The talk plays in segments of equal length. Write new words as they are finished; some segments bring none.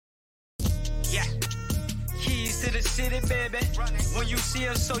Yeah. Keys to the city, baby. When you see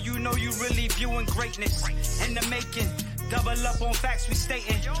us, so you know you really viewing greatness. In the making, double up on facts we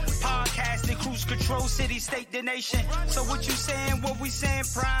stating. Podcasting, cruise control, city, state, the nation. So what you saying, what we saying,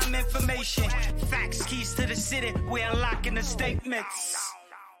 prime information. Facts, keys to the city, we unlocking the statements.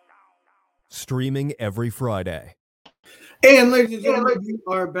 Streaming every Friday. And ladies and gentlemen, we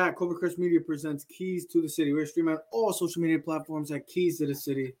are back. Clovercrest Media presents Keys to the City. We're streaming on all social media platforms at Keys to the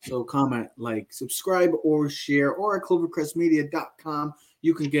City. So comment, like, subscribe, or share, or at clovercrestmedia.com.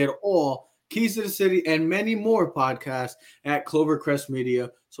 You can get all Keys to the City and many more podcasts at Clovercrest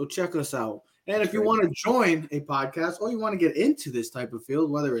Media. So check us out. And if you want to join a podcast or you want to get into this type of field,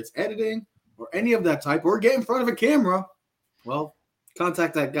 whether it's editing or any of that type, or get in front of a camera, well,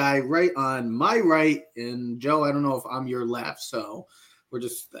 contact that guy right on my right. And Joe, I don't know if I'm your left, so I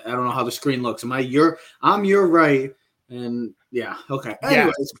don't know how the screen looks. I'm your right. And yeah, okay.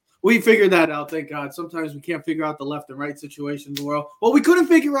 Anyways, we figured that out. Thank God. Sometimes we can't figure out the left and right situation in the world. Well, we couldn't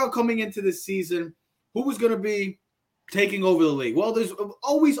figure out coming into this season who was going to be taking over the league. Well, there's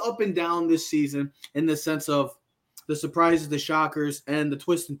always up and down this season in the sense of the surprises, the shockers, and the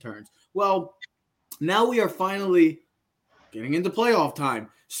twists and turns. Well, now we are finally getting into playoff time.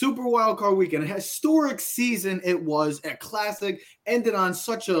 Super Wild Card Weekend. A historic season it was. A classic. Ended on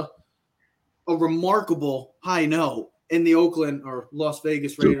such a remarkable high note in the Oakland or Las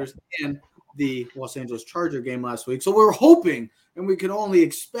Vegas Raiders and the Los Angeles Charger game last week. So we were hoping, and we could only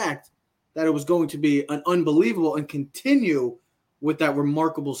expect, that it was going to be an unbelievable and continue with that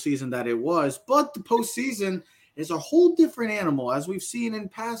remarkable season that it was. But the postseason is a whole different animal. As we've seen in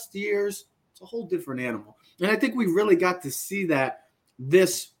past years, it's a whole different animal. And I think we really got to see that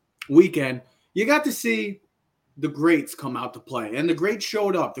this weekend. You got to see the greats come out to play. And the greats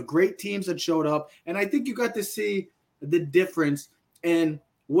showed up. The great teams that showed up. And I think you got to see the difference in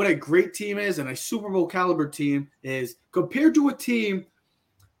what a great team is and a Super Bowl caliber team is compared to a team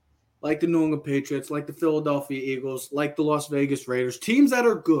like the New England Patriots, like the Philadelphia Eagles, like the Las Vegas Raiders. Teams that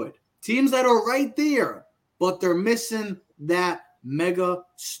are good. Teams that are right there. But they're missing that mega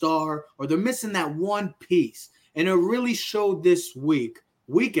star, or they're missing that one piece. And it really showed this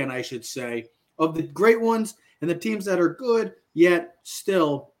weekend, I should say, of the great ones and the teams that are good, yet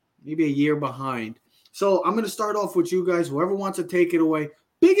still maybe a year behind. So I'm going to start off with you guys, whoever wants to take it away.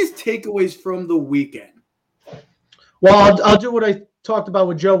 Biggest takeaways from the weekend. Well, I'll do what I talked about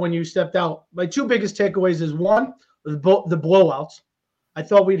with Joe when you stepped out. My two biggest takeaways is, one, the blowouts. I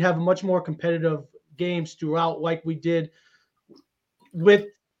thought we'd have much more competitive games throughout like we did with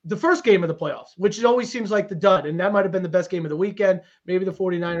the first game of the playoffs, which always seems like the dud. And that might have been the best game of the weekend, maybe the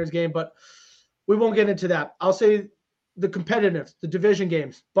 49ers game, but we won't get into that. I'll say the competitiveness, the division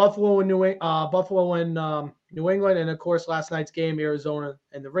games, Buffalo and New England, and of course last night's game, Arizona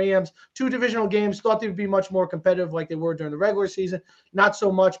and the Rams. Two divisional games. Thought they would be much more competitive like they were during the regular season. Not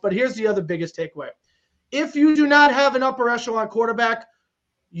so much. But here's the other biggest takeaway. If you do not have an upper echelon quarterback,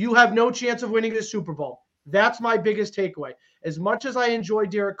 you have no chance of winning the Super Bowl. That's my biggest takeaway. As much as I enjoy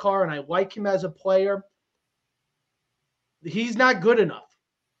Derek Carr and I like him as a player, he's not good enough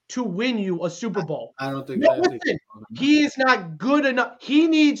to win you a Super Bowl. I don't think he is not good enough. He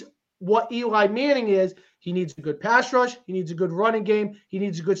needs what Eli Manning is. He needs a good pass rush. He needs a good running game. He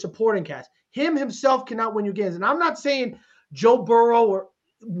needs a good supporting cast. Him himself cannot win you games. And I'm not saying Joe Burrow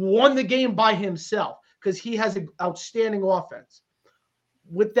won the game by himself, because he has an outstanding offense.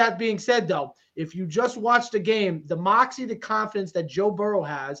 With that being said, though, if you just watch the game, the moxie, the confidence that Joe Burrow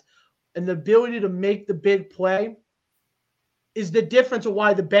has, and the ability to make the big play is the difference of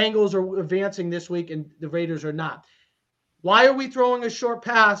why the Bengals are advancing this week and the Raiders are not. Why are we throwing a short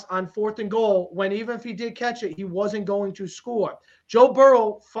pass on 4th and goal when even if he did catch it, he wasn't going to score? Joe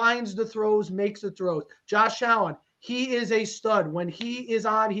Burrow finds the throws, makes the throws. Josh Allen, he is a stud. When he is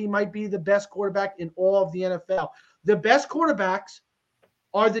on, he might be the best quarterback in all of the NFL. The best quarterbacks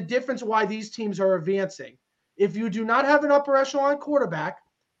are the difference why these teams are advancing. If you do not have an upper echelon quarterback,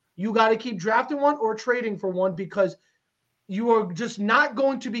 you got to keep drafting one or trading for one, because you are just not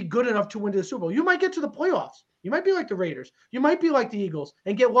going to be good enough to win the Super Bowl. You might get to the playoffs. You might be like the Raiders. You might be like the Eagles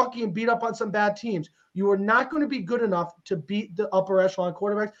and get lucky and beat up on some bad teams. You are not going to be good enough to beat the upper echelon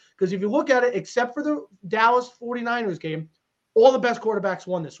quarterbacks, because if you look at it, except for the Dallas 49ers game, all the best quarterbacks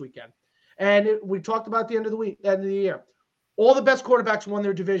won this weekend. And we talked about the end of the year. All the best quarterbacks won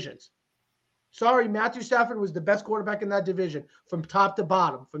their divisions. Sorry, Matthew Stafford was the best quarterback in that division from top to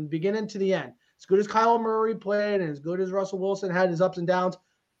bottom, from the beginning to the end. As good as Kyle Murray played and as good as Russell Wilson had his ups and downs,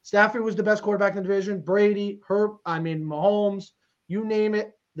 Stafford was the best quarterback in the division. Brady, Mahomes, you name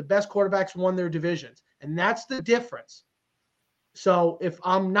it, the best quarterbacks won their divisions. And that's the difference. So if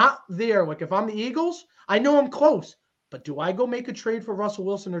I'm not there, like if I'm the Eagles, I know I'm close. But do I go make a trade for Russell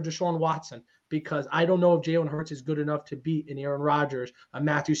Wilson or Deshaun Watson? Because I don't know if Jalen Hurts is good enough to beat an Aaron Rodgers, a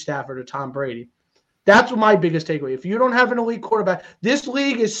Matthew Stafford, or Tom Brady. That's my biggest takeaway. If you don't have an elite quarterback, this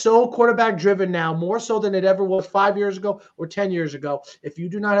league is so quarterback driven now, more so than it ever was 5 years ago or 10 years ago. If you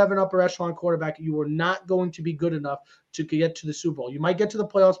do not have an upper echelon quarterback, you are not going to be good enough to get to the Super Bowl. You might get to the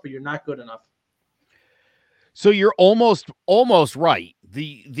playoffs, but you're not good enough. So you're almost right.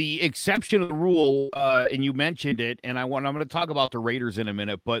 The exception of the rule, and you mentioned it, and I'm going to talk about the Raiders in a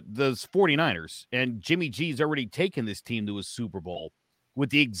minute, but the 49ers and Jimmy G's already taken this team to a Super Bowl with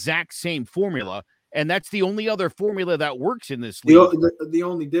the exact same formula, and that's the only other formula that works in this league. The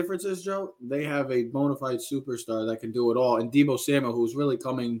only difference is, Joe, they have a bona fide superstar that can do it all, and Deebo Samuel, who's really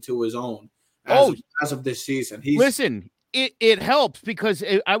coming to his own as of this season. Listen. It helps because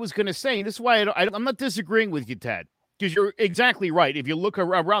I was going to say, this is why I'm not disagreeing with you, Ted, because you're exactly right. If you look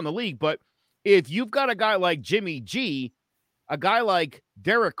around the league, but if you've got a guy like Jimmy G, a guy like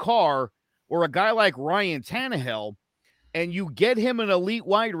Derek Carr, or a guy like Ryan Tannehill, and you get him an elite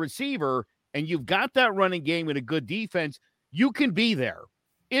wide receiver, and you've got that running game and a good defense, you can be there.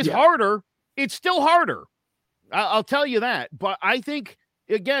 It's harder. It's still harder. I'll tell you that. But I think,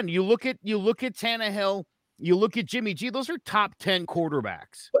 again, you look at Tannehill, you look at Jimmy G, those are top 10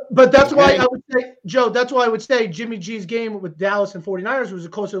 quarterbacks. But that's why I would say, Joe, that's why I would say Jimmy G's game with Dallas and 49ers was as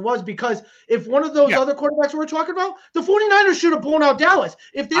close as it was, because if one of those other quarterbacks we were talking about, the 49ers should have blown out Dallas.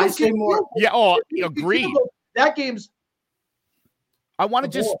 If they say more. Agreed. That game's. I want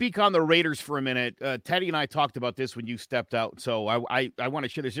to just speak on the Raiders for a minute. Teddy and I talked about this when you stepped out, so I want to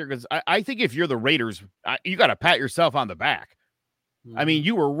share this here because I think if you're the Raiders, you got to pat yourself on the back. Mm-hmm. I mean,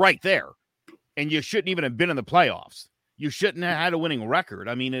 you were right there. And you shouldn't even have been in the playoffs. You shouldn't have had a winning record.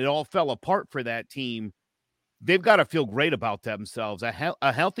 I mean, it all fell apart for that team. They've got to feel great about themselves. A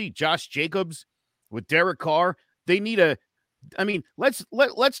healthy Josh Jacobs with Derek Carr. They need let's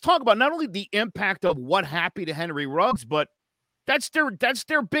talk about not only the impact of what happened to Henry Ruggs, but that's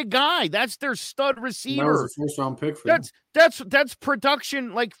their big guy. That's their stud receiver. That was a first-round pick for them. That's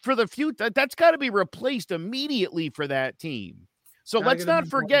production like for the future. That's got to be replaced immediately for that team. So let's not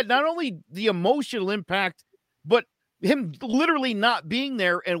forget not only the emotional impact, but him literally not being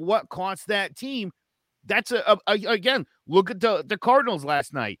there and what cost that team. That's again, look at the Cardinals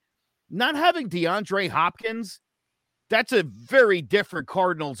last night. Not having DeAndre Hopkins, that's a very different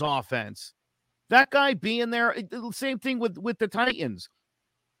Cardinals offense. That guy being there, same thing with the Titans.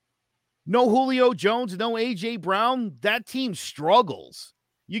 No Julio Jones, no A.J. Brown, that team struggles.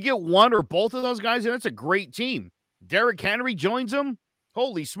 You get one or both of those guys, and that's a great team. Derrick Henry joins them.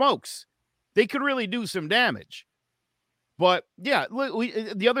 Holy smokes. They could really do some damage. But, yeah,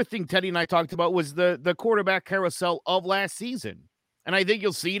 the other thing Teddy and I talked about was the quarterback carousel of last season. And I think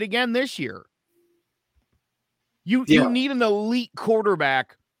you'll see it again this year. You need an elite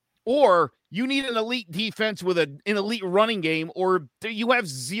quarterback, or you need an elite defense with an elite running game, or you have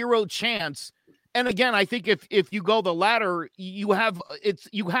zero chance. And, again, I think if you go the latter, you have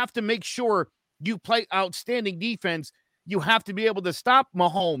to make sure you play outstanding defense. You have to be able to stop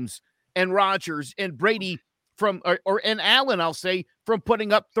Mahomes and Rodgers and Brady and Allen, I'll say, from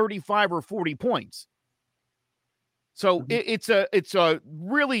putting up 35 or 40 points. So it's a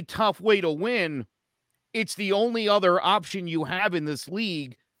really tough way to win. It's the only other option you have in this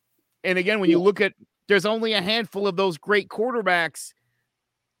league. And again, when you look at, there's only a handful of those great quarterbacks.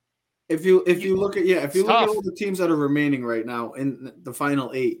 If you look at all the teams that are remaining right now in the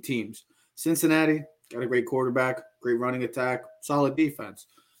final 8 teams, Cincinnati got a great quarterback, great running attack, solid defense.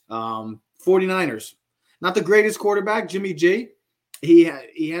 49ers, not the greatest quarterback, Jimmy G. He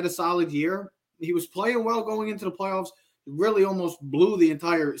had a solid year. He was playing well going into the playoffs. Really almost blew the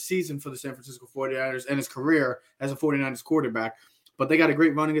entire season for the San Francisco 49ers and his career as a 49ers quarterback. But they got a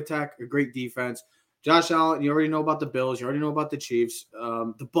great running attack, a great defense. Josh Allen, you already know about the Bills. You already know about the Chiefs,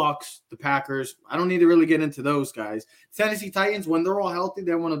 the Bucks, the Packers. I don't need to really get into those guys. Tennessee Titans, when they're all healthy,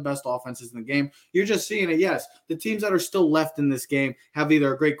 they're one of the best offenses in the game. You're just seeing it. Yes, the teams that are still left in this game have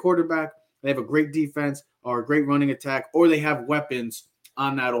either a great quarterback, they have a great defense, or a great running attack, or they have weapons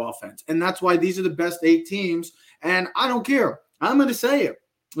on that offense. And that's why these are the best 8 teams. And I don't care. I'm going to say it.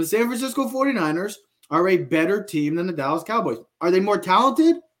 The San Francisco 49ers are a better team than the Dallas Cowboys. Are they more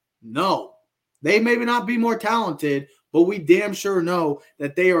talented? No. They may not be more talented, but we damn sure know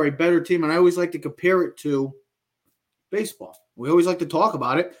that they are a better team. And I always like to compare it to baseball. We always like to talk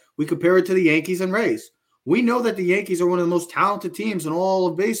about it. We compare it to the Yankees and Rays. We know that the Yankees are one of the most talented teams in all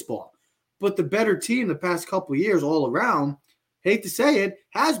of baseball. But the better team the past couple of years all around, hate to say it,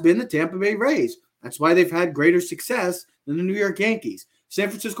 has been the Tampa Bay Rays. That's why they've had greater success than the New York Yankees. San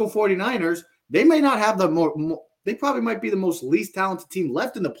Francisco 49ers, they may not have they probably might be the most least talented team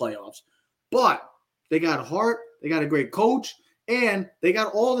left in the playoffs, but they got heart, they got a great coach, and they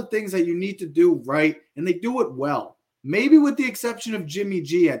got all the things that you need to do right, and they do it well. Maybe with the exception of Jimmy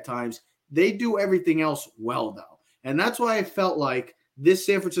G at times, they do everything else well, though. And that's why I felt like this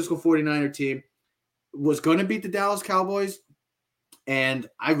San Francisco 49er team was going to beat the Dallas Cowboys, and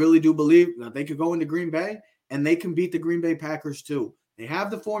I really do believe that they could go into Green Bay, and they can beat the Green Bay Packers too. They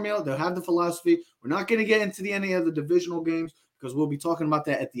have the formula. They'll have the philosophy. We're not going to get into any of the divisional games because we'll be talking about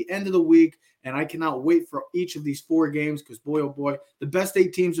that at the end of the week, and I cannot wait for each of these 4 games because, boy, oh, boy, the best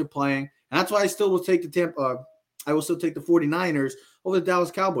 8 teams are playing, and that's why I still will take I will still take the 49ers over the Dallas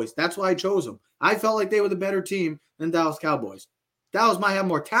Cowboys. That's why I chose them. I felt like they were the better team than Dallas Cowboys. Dallas might have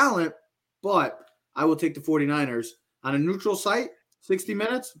more talent, but I will take the 49ers on a neutral site, 60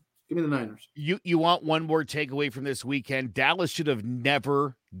 minutes. Give me the Niners. You want one more takeaway from this weekend? Dallas should have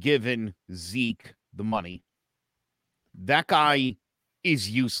never given Zeke the money. That guy is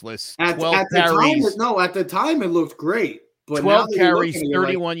useless. At the time it looked great. But 12 carries,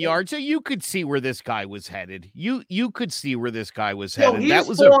 31 yards. So you could see where this guy was headed. You could see where this guy was headed. That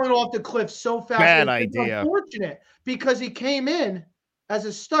was falling off the cliff so fast. Bad idea. Unfortunate because he came in as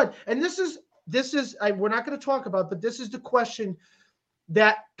a stud. And this is we're not going to talk about, but this is the question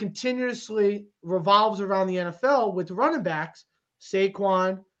that continuously revolves around the NFL with running backs,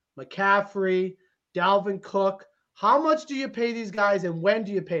 Saquon, McCaffrey, Dalvin Cook. How much do you pay these guys and when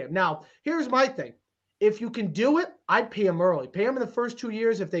do you pay them? Now, here's my thing. If you can do it, I'd pay them early. Pay them in the first 2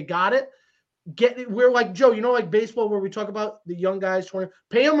 years if they got it. We're like Joe, like baseball where we talk about the young guys, 20.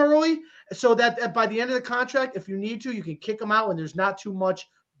 Pay them early so that by the end of the contract, if you need to, you can kick them out and there's not too much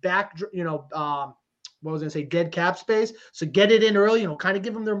dead cap space. So get it in early, kind of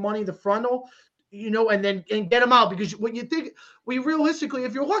give them their money, the frontal, and get them out because when you think realistically,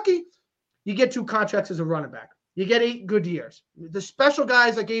 if you're lucky, you get 2 contracts as a running back. You get 8 good years. The special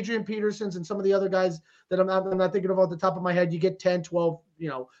guys like Adrian Peterson's and some of the other guys that I'm not thinking of off the top of my head, you get 10, 12,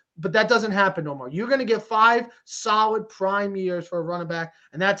 but that doesn't happen no more. You're going to get 5 solid prime years for a running back,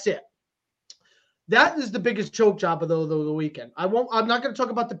 and that's it. That is the biggest choke job of the weekend. I'm not going to talk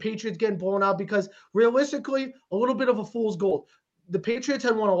about the Patriots getting blown out because realistically, a little bit of a fool's gold. The Patriots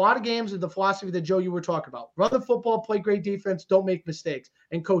had won a lot of games with the philosophy that, Joe, you were talking about. Run the football, play great defense, don't make mistakes,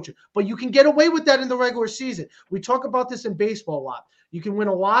 and coach it. But you can get away with that in the regular season. We talk about this in baseball a lot. You can win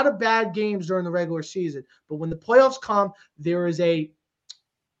a lot of bad games during the regular season. But when the playoffs come, there's a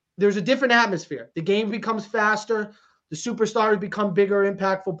different atmosphere. The game becomes faster. The superstars become bigger,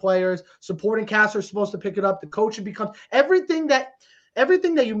 impactful players. Supporting cast are supposed to pick it up. The coaching becomes everything that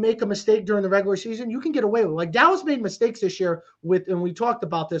you make a mistake during the regular season, you can get away with. Like Dallas made mistakes this year and we talked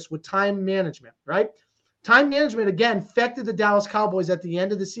about this with time management, right? Time management again affected the Dallas Cowboys at the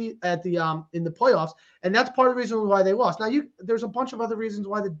end of the season, in the playoffs, and that's part of the reason why they lost. Now, there's a bunch of other reasons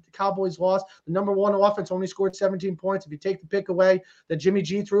why the Cowboys lost. The number 1 offense only scored 17 points. If you take the pick away that Jimmy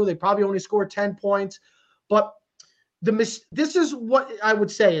G threw, they probably only scored 10 points. But this is what I would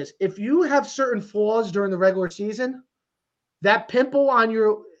say is if you have certain flaws during the regular season, that pimple on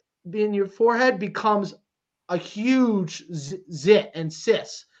in your forehead becomes a huge zit and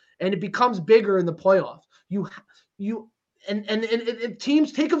cyst, and it becomes bigger in the playoffs.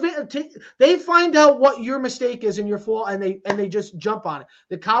 Teams take advantage. They find out what your mistake is in your flaw, and they just jump on it.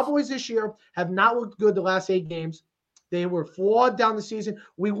 The Cowboys this year have not looked good the last 8 games. They were flawed down the season.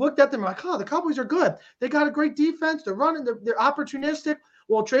 We looked at them like, the Cowboys are good. They got a great defense. They're running. They're opportunistic.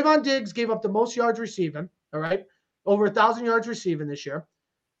 Well, Trayvon Diggs gave up the most yards receiving. All right. Over 1,000 yards receiving this year.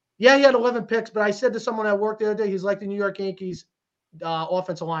 Yeah, he had 11 picks, but I said to someone at work the other day, he's like the New York Yankees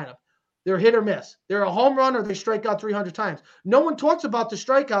offensive lineup. They're hit or miss. They're a home run or they strike out 300 times. No one talks about the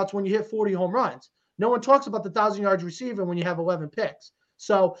strikeouts when you hit 40 home runs. No one talks about the 1,000 yards receiving when you have 11 picks.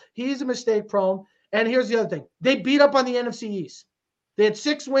 So he's a mistake prone. And here's the other thing. They beat up on the NFC East. They had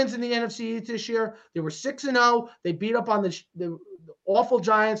 6 wins in the NFC East this year. They were 6-0. They beat up on the awful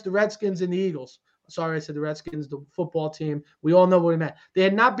Giants, the Redskins, and the Eagles. Sorry, I said the Redskins, the football team. We all know what he meant. They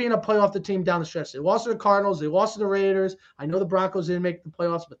had not been a playoff the team down the stretch. They lost to the Cardinals. They lost to the Raiders. I know the Broncos didn't make the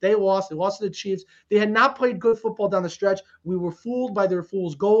playoffs, but they lost. They lost to the Chiefs. They had not played good football down the stretch. We were fooled by their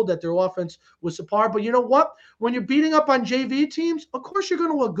fool's gold that their offense was subpar. But you know what? When you're beating up on JV teams, of course you're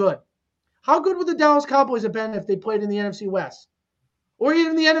going to look good. How good would the Dallas Cowboys have been if they played in the NFC West or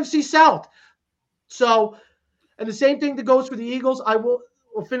even the NFC South? So, and the same thing that goes for the Eagles.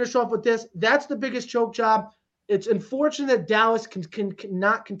 We'll finish off with this. That's the biggest choke job. It's unfortunate that Dallas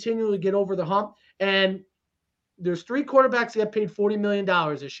cannot continually get over the hump. And there's 3 quarterbacks that get paid $40 million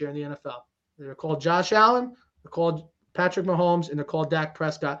this year in the NFL. They're called Josh Allen, they're called Patrick Mahomes and they're called Dak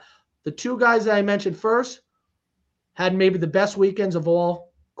Prescott. The two guys that I mentioned first had maybe the best weekends of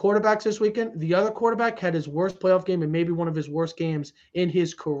all quarterbacks this weekend. The other quarterback had his worst playoff game and maybe one of his worst games in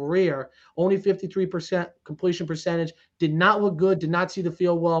his career. Only 53% completion percentage. Did not look good, did not see the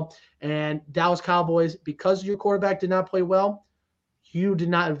field well. And Dallas Cowboys, because your quarterback did not play well, you did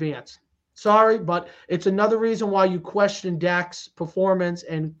not advance. Sorry, but it's another reason why you question Dak's performance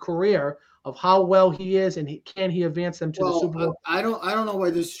and career of how well he is and can he advance them to the Super Bowl. I don't know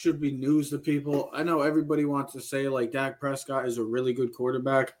why this should be news to people. I know everybody wants to say like Dak Prescott is a really good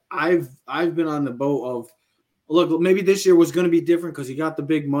quarterback. I've been on the boat of look, maybe this year was going to be different because he got the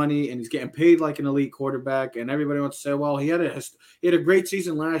big money and he's getting paid like an elite quarterback. And everybody wants to say, well, he had a great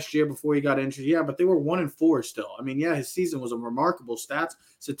season last year before he got injured. Yeah, but they were 1-4 still. I mean, yeah, his season was a remarkable stats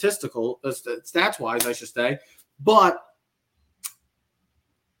wise, I should say, but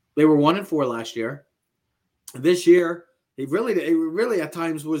they were 1-4 last year. This year, he really at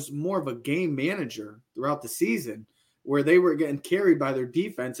times was more of a game manager throughout the season where they were getting carried by their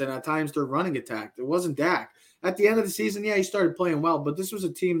defense and at times their running attack. It wasn't Dak. At the end of the season, yeah, he started playing well, but this was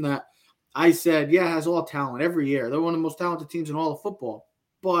a team that I said, yeah, has all talent every year. They're one of the most talented teams in all of football.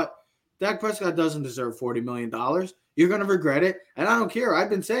 But Dak Prescott doesn't deserve $40 million. You're going to regret it, and I don't care.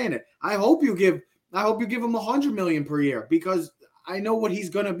 I've been saying it. I hope you give him $100 million per year because I know what he's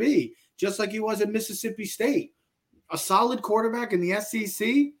going to be, just like he was at Mississippi State. A solid quarterback in the SEC,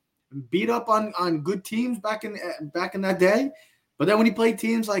 beat up on good teams back in that day. But then when he played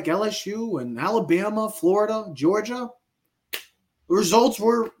teams like LSU and Alabama, Florida, Georgia, the results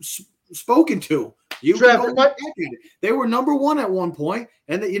were spoken to. They were number one at one point,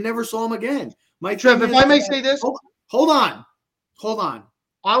 and that you never saw them again. Trev, if I may say this. Hold on.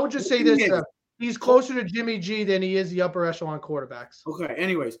 I would just say this, Trev. He's closer to Jimmy G than he is the upper echelon quarterbacks. Okay,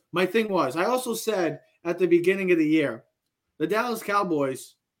 anyways, my thing was, I also said at the beginning of the year, the Dallas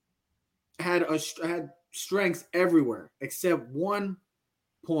Cowboys had strengths everywhere except one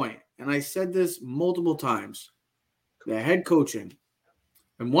point. And I said this multiple times. The head coaching.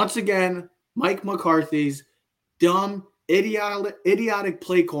 And once again, Mike McCarthy's dumb, idiotic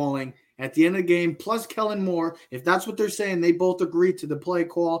play calling at the end of the game, plus Kellen Moore, if that's what they're saying, they both agreed to the play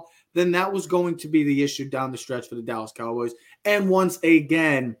call, then that was going to be the issue down the stretch for the Dallas Cowboys. And once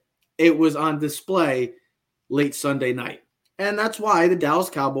again, it was on display late Sunday night. And that's why the Dallas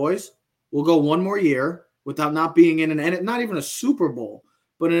Cowboys will go one more year without not being in not even a Super Bowl,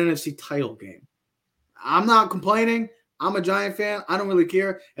 but an NFC title game. I'm not complaining. I'm a Giant fan. I don't really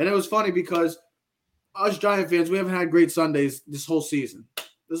care. And it was funny because us Giant fans, we haven't had great Sundays this whole season.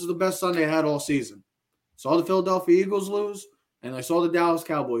 This is the best Sunday I had all season. Saw the Philadelphia Eagles lose, and I saw the Dallas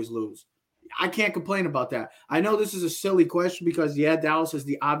Cowboys lose. I can't complain about that. I know this is a silly question because, yeah, Dallas is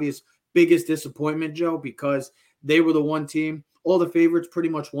the obvious biggest disappointment, Joe, because they were the one team. All the favorites pretty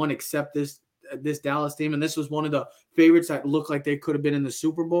much won except this Dallas team, and this was one of the favorites that looked like they could have been in the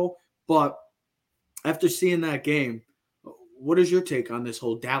Super Bowl. But after seeing that game, what is your take on this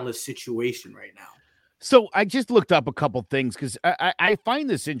whole Dallas situation right now? So I just looked up a couple things because I find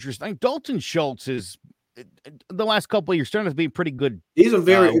this interesting. Dalton Schultz is the last couple of years starting to be pretty good. He's a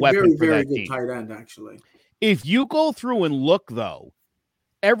very good team. Tight end, actually. If you go through and look, though,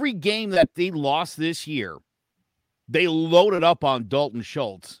 every game that they lost this year, they loaded up on Dalton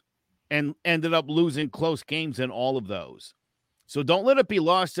Schultz and ended up losing close games in all of those. So don't let it be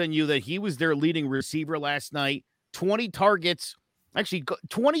lost on you that he was their leading receiver last night. 20 targets. Actually,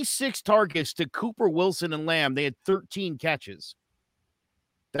 26 targets to Cooper, Wilson, and Lamb. They had 13 catches.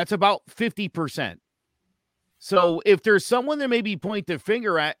 That's about 50%. So if there's someone that maybe point the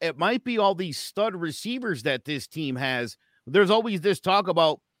finger at, it might be all these stud receivers that this team has. There's always this talk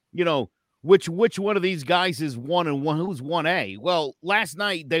about, which one of these guys is 1 and 1, who's 1A. Well, last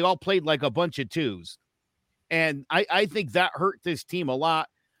night they all played like a bunch of 2s. And I think that hurt this team a lot.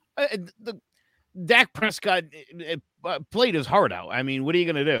 Dak Prescott played his heart out. I mean, what are you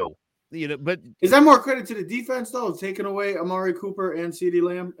going to do? But is that more credit to the defense though, taking away Amari Cooper and CeeDee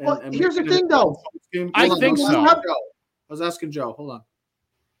Lamb? And here's the thing, though. I think so. I was asking Joe. Hold on.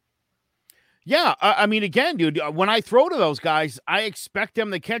 Yeah, I mean, again, dude, when I throw to those guys, I expect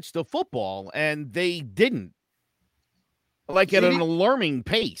them to catch the football, and they didn't. Like at an alarming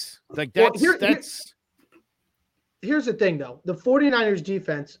pace. Like that's. Here's the thing, though. The 49ers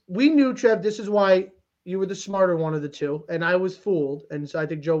defense, we knew, Trev, this is why you were the smarter one of the two, and I was fooled, and so I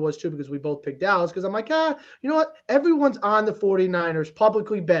think Joe was too because we both picked Dallas because I'm like, you know what? Everyone's on the 49ers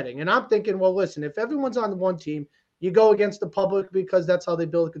publicly betting, and I'm thinking, well, listen, if everyone's on the one team, you go against the public because that's how they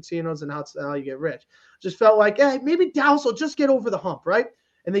build casinos and that's how you get rich. Just felt like, hey, maybe Dallas will just get over the hump, right?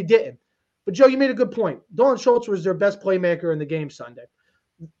 And they didn't. But, Joe, you made a good point. Dalton Schultz was their best playmaker in the game Sunday.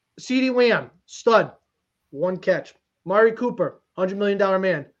 CeeDee Lamb, stud, 1 catch. Mari Cooper, $100 million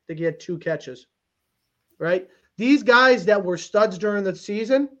man. I think he had 2 catches. Right? These guys that were studs during the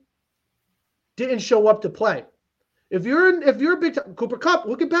season didn't show up to play. If you're a big time, Cooper Kupp,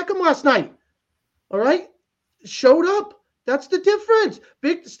 look at Beckham last night. All right? Showed up. That's the difference.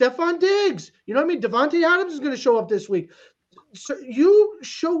 Big Stephon Diggs. You know what I mean? Devontae Adams is going to show up this week. So you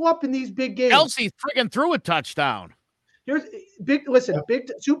show up in these big games. Kelsey friggin' threw a touchdown. Here's big. Listen,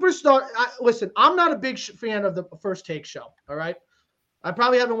 big superstar. Listen, I'm not a big fan of the First Take show. All right, I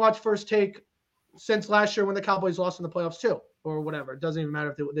probably haven't watched First Take since last year when the Cowboys lost in the playoffs too, or whatever. It doesn't even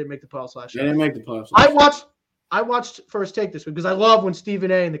matter if they didn't make the playoffs last year. They didn't make the playoffs. I watched First Take this week because I love when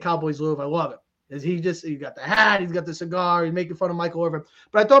Stephen A. and the Cowboys lose. I love it. He got the hat, he's got the cigar, he's making fun of Michael Irvin.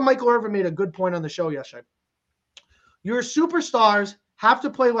 But I thought Michael Irvin made a good point on the show yesterday. Your superstars have to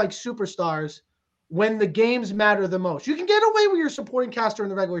play like superstars when the games matter the most. You can get away with your supporting cast during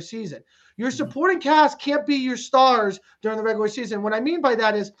the regular season. Your supporting cast can't be your stars during the regular season. What I mean by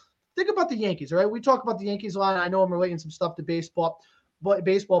that is, think about the Yankees, all right? We talk about the Yankees a lot. I know I'm relating some stuff to baseball,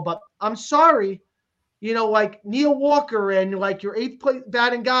 but I'm sorry, like Neil Walker and like your 8th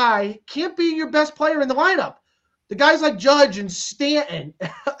batting guy can't be your best player in the lineup. The guys like Judge and Stanton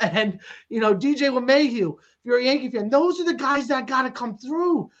and, DJ LeMahieu, if you're a Yankee fan, those are the guys that got to come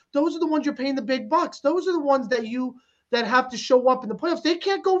through. Those are the ones you're paying the big bucks. Those are the ones that have to show up in the playoffs. They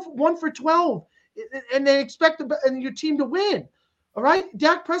can't go 1 for 12 and they expect your team to win. All right?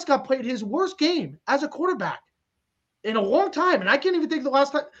 Dak Prescott played his worst game as a quarterback in a long time. And I can't even think the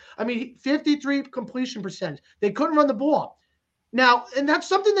last time. 53 completion percentage. They couldn't run the ball. Now, and that's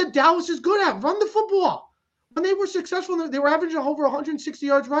something that Dallas is good at. Run the football. When they were successful, they were averaging over 160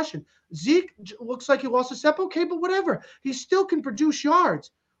 yards rushing. Zeke looks like he lost a step. Okay, but whatever. He still can produce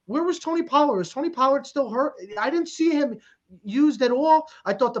yards. Where was Tony Pollard? Was Tony Pollard still hurt? I didn't see him used at all.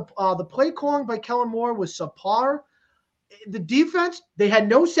 I thought the play calling by Kellen Moore was subpar. The defense, they had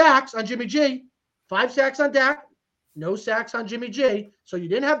no sacks on Jimmy G. 5 sacks on Dak. No sacks on Jimmy G. So you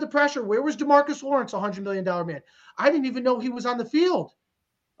didn't have the pressure. Where was DeMarcus Lawrence, $100 million man? I didn't even know he was on the field.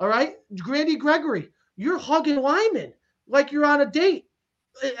 All right? Randy Gregory. You're hugging linemen like you're on a date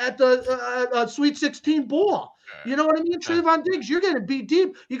at the Sweet 16 ball. You know what I mean? Trayvon Diggs, you're getting beat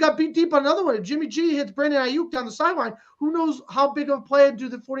deep. You got beat deep on another one. If Jimmy G hits Brandon Ayuk down the sideline, who knows how big of a play do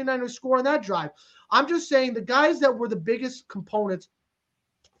the 49ers score on that drive? I'm just saying the guys that were the biggest components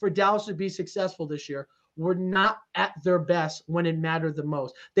for Dallas to be successful this year were not at their best when it mattered the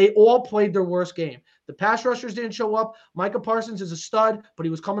most. They all played their worst game. The pass rushers didn't show up. Micah Parsons is a stud, but he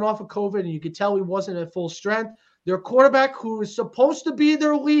was coming off of COVID, and you could tell he wasn't at full strength. Their quarterback, who is supposed to be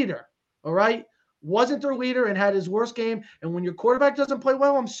their leader, all right, wasn't their leader and had his worst game. And when your quarterback doesn't play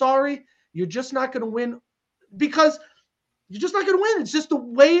well, I'm sorry, you're just not going to win because you're just not going to win. It's just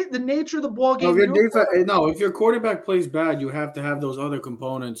the nature of the ball game. If your quarterback plays bad, you have to have those other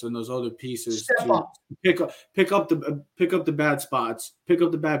components and those other pieces to pick up the bad spots, pick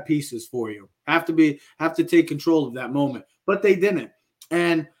up the bad pieces for you. Have to take control of that moment, but they didn't.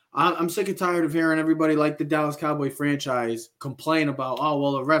 And I'm sick and tired of hearing everybody like the Dallas Cowboy franchise complain about, oh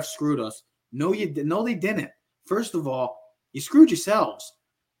well, the refs screwed us. No, they didn't. First of all, you screwed yourselves.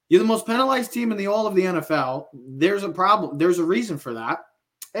 You're the most penalized team in all of the NFL. There's a problem. There's a reason for that.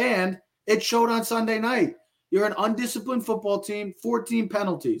 And it showed on Sunday night. You're an undisciplined football team, 14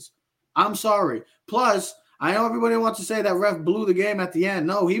 penalties. I'm sorry. Plus, I know everybody wants to say that ref blew the game at the end.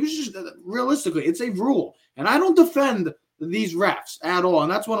 No, he was just realistically, it's a rule. And I don't defend these refs at all.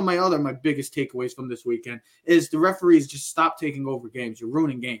 And that's one of my biggest takeaways from this weekend is the referees just stop taking over games. You're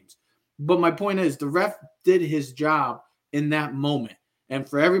ruining games. But my point is the ref did his job in that moment. And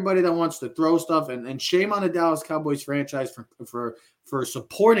for everybody that wants to throw stuff, and shame on the Dallas Cowboys franchise for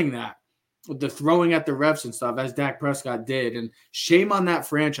supporting that, with the throwing at the refs and stuff, as Dak Prescott did. And shame on that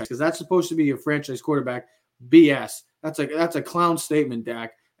franchise, because that's supposed to be your franchise quarterback. BS. That's a clown statement,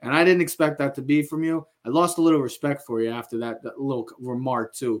 Dak. And I didn't expect that to be from you. I lost a little respect for you after that little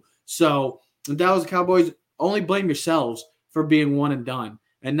remark, too. So the Dallas Cowboys, only blame yourselves for being one and done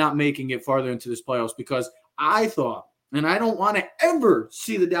and not making it farther into this playoffs, because I thought, and I don't want to ever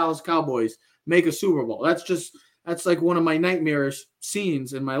see the Dallas Cowboys make a Super Bowl. That's like one of my nightmarish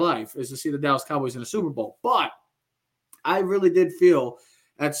scenes in my life is to see the Dallas Cowboys in a Super Bowl. But I really did feel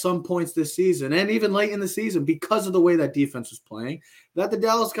at some points this season and even late in the season, because of the way that defense was playing, that the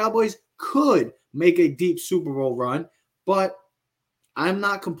Dallas Cowboys could make a deep Super Bowl run. But I'm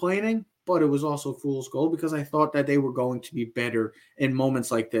not complaining, but it was also fool's gold because I thought that they were going to be better in moments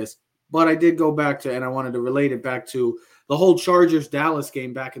like this. But I did go back to, and I wanted to relate it back to the whole Chargers-Dallas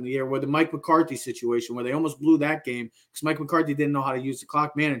game back in the year, where the Mike McCarthy situation, where they almost blew that game because Mike McCarthy didn't know how to use the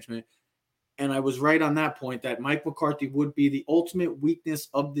clock management. And I was right on that point that Mike McCarthy would be the ultimate weakness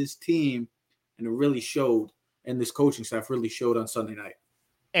of this team, and it really showed, and this coaching staff really showed on Sunday night.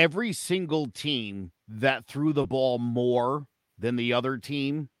 Every single team that threw the ball more than the other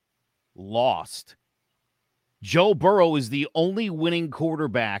team lost. Joe Burrow is the only winning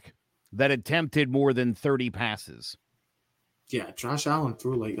quarterback that attempted more than 30 passes. Yeah, Josh Allen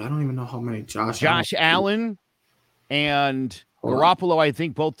threw I don't even know how many Josh Allen and Garoppolo, I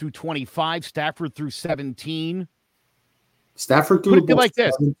think, both threw 25. Stafford threw 17. Stafford threw the ball like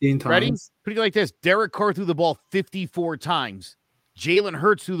 17 times. Ready? Put it like this. Derek Carr threw the ball 54 times. Jalen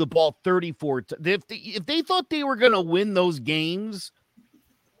Hurts threw the ball 34 times. If they thought they were going to win those games,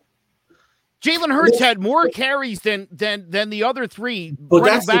 Jalen Hurts had more carries than the other three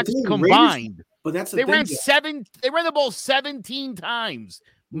running backs combined. But that's they ran the ball 17 times.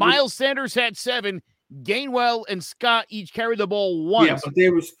 Miles Sanders had 7. Gainwell and Scott each carried the ball once.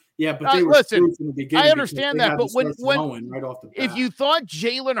 Yeah, but they were listen, from the beginning. I understand that, but when right off the bat. If you thought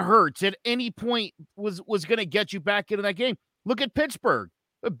Jalen Hurts at any point was going to get you back into that game, look at Pittsburgh.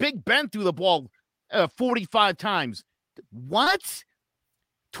 Big Ben threw the ball 45 times. What?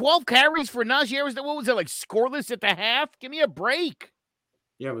 12 carries for Najee Harris. What was it, scoreless at the half? Give me a break.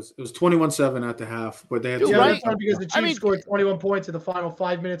 Yeah, it was 21-7 at the half, but they had that's because the Chiefs scored 21 points in the final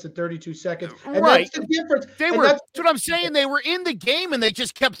 5 minutes and 32 seconds. And right. That's the difference. That's what I'm saying. They were in the game and they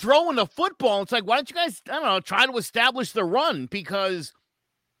just kept throwing the football. It's like, why don't you guys, try to establish the run? Because,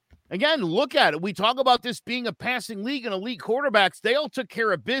 again, look at it. We talk about this being a passing league and elite quarterbacks. They all took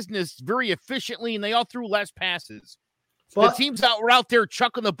care of business very efficiently and they all threw less passes. But the teams that were out there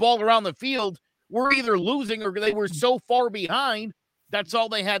chucking the ball around the field were either losing or they were so far behind. That's all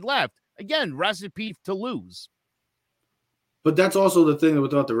they had left. Again, recipe to lose. But that's also the thing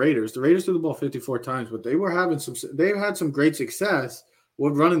about the Raiders. The Raiders threw the ball 54 times, but they had some great success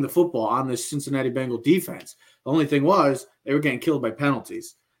with running the football on this Cincinnati Bengal defense. The only thing was they were getting killed by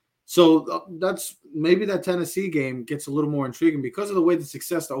penalties. So that's maybe that Tennessee game gets a little more intriguing because of the way the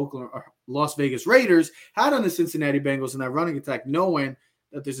success the Las Vegas Raiders had on the Cincinnati Bengals in that running attack, knowing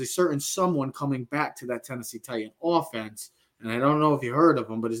that there's a certain someone coming back to that Tennessee Titan offense. And I don't know if you heard of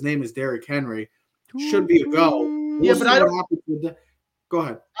him, but his name is Derrick Henry. Should be a go. Yeah, but I don't. Go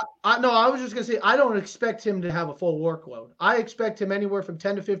ahead. I was just going to say, I don't expect him to have a full workload. I expect him anywhere from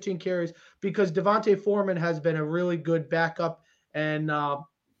 10 to 15 carries because Devontae Foreman has been a really good backup. And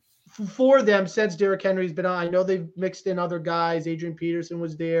for them, since Derrick Henry's been on, I know they've mixed in other guys. Adrian Peterson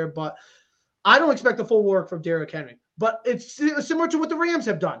was there, but I don't expect the full work from Derrick Henry. But it's similar to what the Rams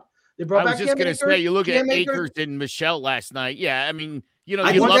have done. They brought back. I was just going to say, you look at Akers and Michelle last night. Yeah, I mean,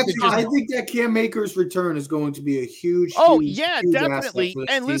 I think that Cam Akers' return is going to be a huge. Huge definitely.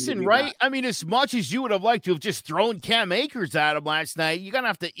 And listen, right? I mean, as much as you would have liked to have just thrown Cam Akers at him last night, you're gonna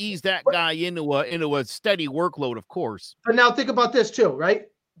have to ease that guy into a steady workload, of course. But now think about this too, right?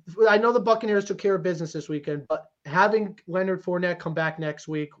 I know the Buccaneers took care of business this weekend, but having Leonard Fournette come back next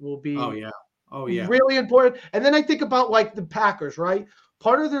week will be really important. And then I think about the Packers, right?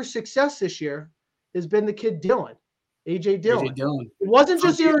 Part of their success this year has been the kid Dillon, AJ Dillon. It wasn't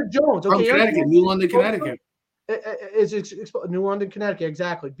just Aaron Jones. Okay, from Connecticut, New London, Connecticut. New London, Connecticut,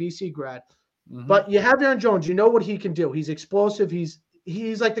 exactly, BC grad. Mm-hmm. But you have Aaron Jones. You know what he can do. He's explosive.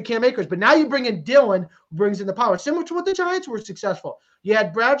 He's like the Cam Akers. But now you bring in Dillon, who brings in the power. Similar to what the Giants were successful. You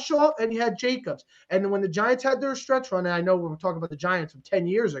had Bradshaw and you had Jacobs. And when the Giants had their stretch run, and I know we were talking about the Giants from 10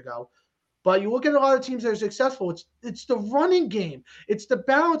 years ago, but you look at a lot of teams that are successful, it's the running game. It's the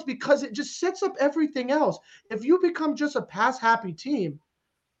balance because it just sets up everything else. If you become just a pass-happy team,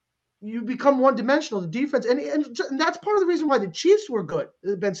 you become one-dimensional, the defense. And that's part of the reason why the Chiefs were good,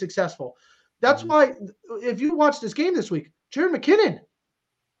 been successful. That's why if you watch this game this week, Jerick McKinnon.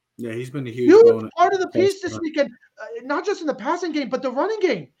 Yeah, he's been a huge part of the piece this weekend, not just in the passing game, but the running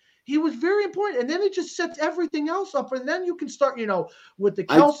game. He was very important, and then it just sets everything else up. And then you can start, with the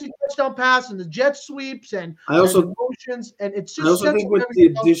Kelsey touchdown pass and the jet sweeps and motions. And it's just. I also think with the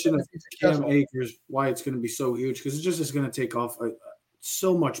addition of Cam Akers, why it's going to be so huge because it just is going to take off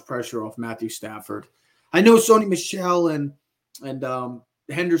so much pressure off Matthew Stafford. I know Sony Michel and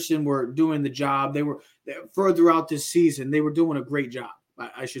Henderson were doing the job. They were further out this season. They were doing a great job,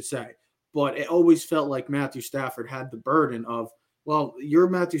 I should say. But it always felt like Matthew Stafford had the burden of. Well, you're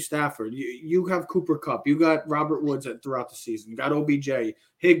Matthew Stafford. You have Cooper Kupp. You got Robert Woods throughout the season. You got OBJ,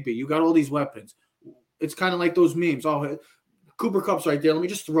 Higbee. You got all these weapons. It's kind of like those memes. Oh, Cooper Kupp's right there. Let me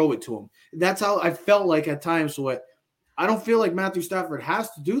just throw it to him. That's how I felt like at times I don't feel like Matthew Stafford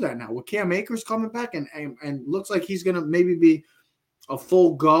has to do that now. With Cam Akers coming back and looks like he's going to maybe be a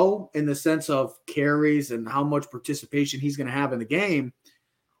full go in the sense of carries and how much participation he's going to have in the game,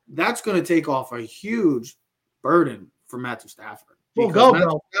 that's going to take off a huge burden for Matthew Stafford. Full go,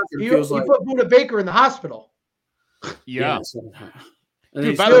 bro. He put Buda Baker in the hospital. Yeah.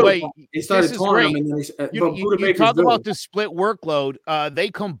 Dude, by the way, he started touring him. And you talk about the split workload. They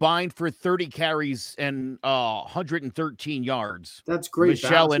combined for 30 carries and 113 yards. That's great.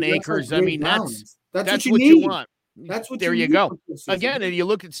 Michelle and Akers. I mean, that's what you want. That's what there you go. Again, and you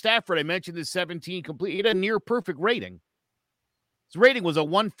look at Stafford. I mentioned the 17 complete. He had a near perfect rating. His rating was a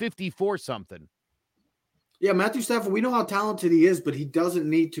 154 something. Yeah, Matthew Stafford, we know how talented he is, but he doesn't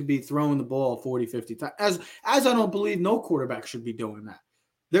need to be throwing the ball 40, 50 times. As I don't believe no quarterback should be doing that.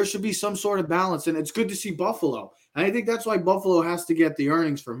 There should be some sort of balance, and it's good to see Buffalo. And I think that's why Buffalo has to get the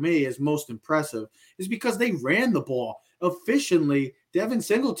earnings for me as most impressive, is because they ran the ball efficiently. Devin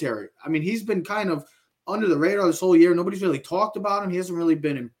Singletary, I mean, he's been kind of under the radar this whole year. Nobody's really talked about him. He hasn't really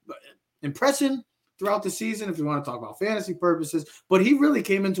been impressing throughout the season, if you want to talk about fantasy purposes. But he really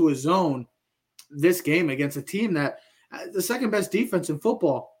came into his zone this game against a team that the second best defense in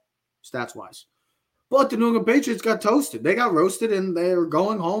football, stats-wise. But the New England Patriots got toasted. They got roasted, and they're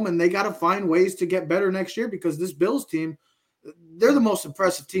going home, and they got to find ways to get better next year because this Bills team, they're the most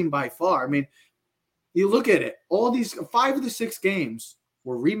impressive team by far. I mean, you look at it. All these 5 of the 6 games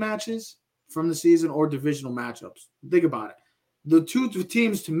were rematches from the season or divisional matchups. Think about it. The 2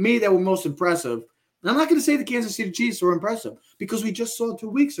 teams, to me, that were most impressive, and I'm not going to say the Kansas City Chiefs were impressive because we just saw 2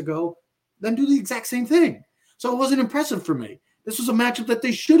 weeks ago them do the exact same thing. So it wasn't impressive for me. This was a matchup that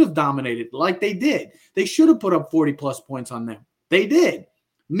they should have dominated like they did. They should have put up 40-plus points on them. They did.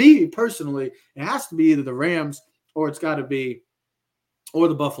 Me, personally, it has to be either the Rams or it's got to be or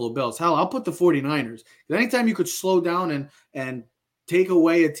the Buffalo Bills. Hell, I'll put the 49ers. Anytime you could slow down and take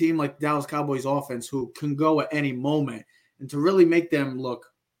away a team like the Dallas Cowboys offense who can go at any moment and to really make them look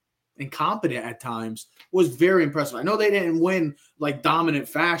incompetent at times was very impressive. I know they didn't win like dominant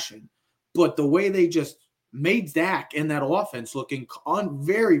fashion, but the way they just made Dak and that offense looking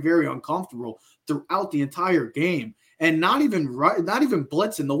very, very uncomfortable throughout the entire game, and not even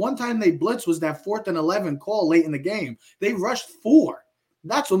blitzing. The one time they blitzed was that 4th and 11 call late in the game. They rushed 4.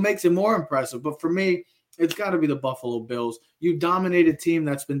 That's what makes it more impressive. But for me, it's got to be the Buffalo Bills. You dominated a team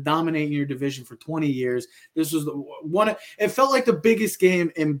that's been dominating your division for 20 years. This was the one. It felt like the biggest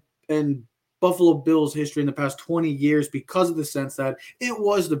game in Buffalo Bills history in the past 20 years because of the sense that it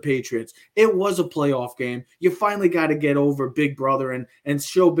was the Patriots. It was a playoff game. You finally got to get over Big Brother and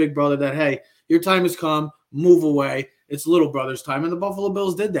show Big Brother that, hey, your time has come, move away. It's little brother's time. And the Buffalo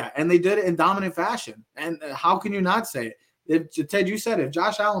Bills did that. And they did it in dominant fashion. And how can you not say it? Ted, you said it. If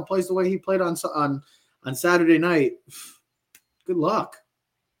Josh Allen plays the way he played on Saturday night, good luck.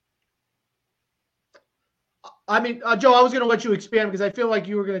 I mean, Joe, I was going to let you expand because I feel like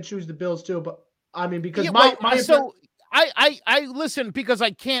you were going to choose the Bills too. But I mean, because I listen because I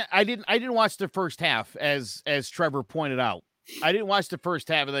didn't watch the first half as Trevor pointed out. I didn't watch the first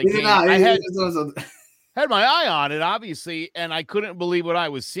half of the game. I had my eye on it, obviously, and I couldn't believe what I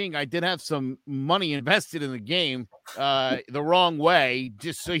was seeing. I did have some money invested in the game the wrong way,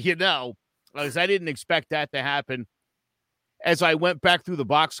 just so you know, because I didn't expect that to happen. As I went back through the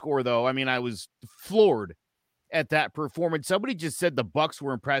box score, though, I mean, I was floored at that performance. Somebody just said the Bucs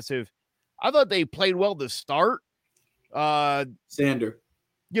were impressive. I thought they played well to start. Sander.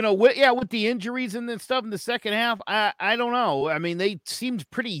 You know, with the injuries and the stuff in the second half, I don't know. I mean, they seemed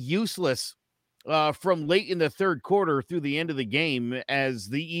pretty useless from late in the third quarter through the end of the game as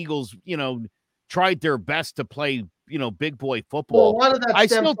the Eagles, tried their best to play, big boy football. Well, I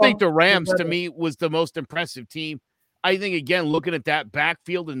still think the Rams, to me, was the most impressive team. I think, again, looking at that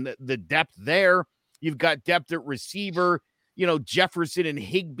backfield and the depth there, you've got depth at receiver, Jefferson and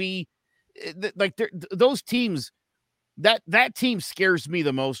Higbee. Those teams, that team scares me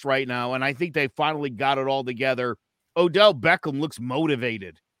the most right now, and I think they finally got it all together. Odell Beckham looks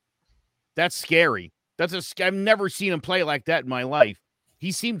motivated. That's scary. I've never seen him play like that in my life.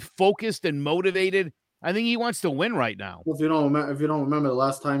 He seemed focused and motivated. I think he wants to win right now. Well, if you don't remember, the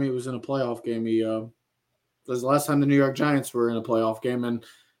last time he was in a playoff game, was the last time the New York Giants were in a playoff game, and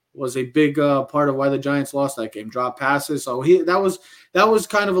was a big part of why the Giants lost that game. Drop passes. So that was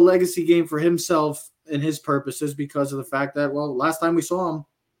kind of a legacy game for himself and his purposes because of the fact that, well, last time we saw him,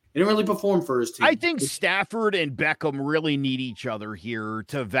 he didn't really perform for his team. I think Stafford and Beckham really need each other here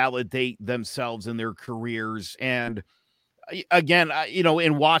to validate themselves in their careers. And again,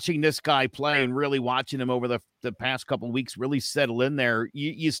 in watching this guy play and really watching him over the past couple of weeks really settle in there,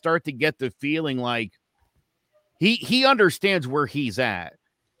 you start to get the feeling like He understands where he's at,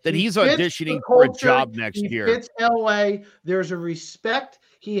 that he's fits auditioning the for a culture. job next year. He fits LA. There's a respect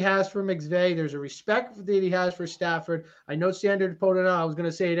he has for McVay. There's a respect that he has for Stafford. I know Sanders put it out. I was going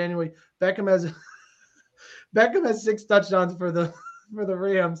to say it anyway. Beckham has 6 touchdowns for the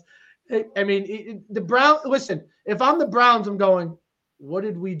Rams. I mean, the Browns. Listen, if I'm the Browns, I'm going, what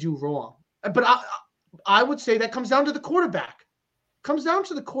did we do wrong? But I would say that comes down to the quarterback.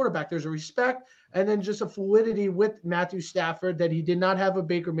 There's a respect and then just a fluidity with Matthew Stafford that he did not have a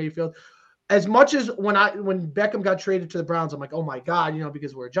Baker Mayfield. As much as when Beckham got traded to the Browns, I'm like, oh my God,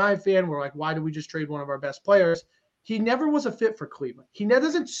 because we're a Giant fan. We're like, why did we just trade one of our best players? He never was a fit for Cleveland. He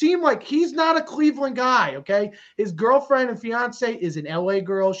doesn't seem like he's not a Cleveland guy, okay? His girlfriend and fiance is an LA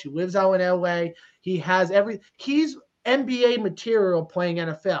girl. She lives out in LA. He's NBA material playing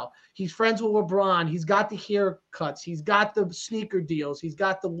NFL. He's friends with LeBron. He's got the haircuts. He's got the sneaker deals. He's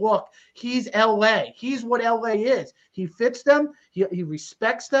got the look. He's LA. He's what LA is. He fits them. He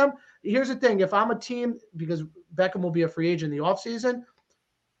respects them. Here's the thing. If I'm a team, because Beckham will be a free agent in the offseason,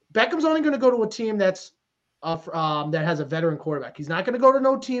 Beckham's only going to go to a team that has a veteran quarterback. He's not going to go to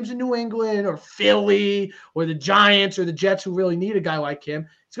no teams in New England or Philly or the Giants or the Jets who really need a guy like him.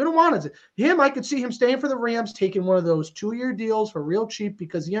 He's going to want him. I could see him staying for the Rams, taking one of those 2-year deals for real cheap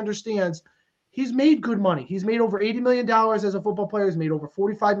because he understands he's made good money. He's made over $80 million as a football player. He's made over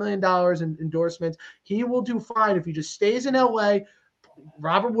 $45 million in endorsements. He will do fine if he just stays in LA.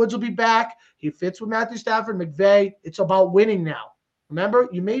 Robert Woods will be back. He fits with Matthew Stafford, McVay. It's about winning now. Remember,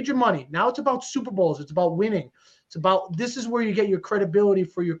 you made your money. Now it's about Super Bowls. It's about winning. This is where you get your credibility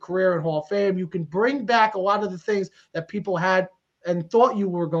for your career in Hall of Fame. You can bring back a lot of the things that people had and thought you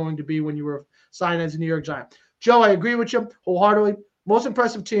were going to be when you were signed as a New York Giant. Joe, I agree with you wholeheartedly. Most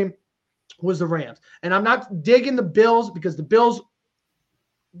impressive team was the Rams. And I'm not digging the Bills because the Bills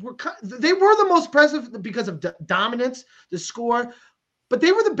were the most impressive because of dominance, the score. But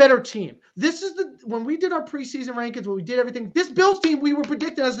they were the better team. When we did our preseason rankings, when we did everything, this Bills team, we were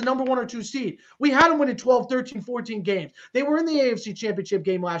predicted as the number 1 or 2 seed. We had them winning 12, 13, 14 games. They were in the AFC Championship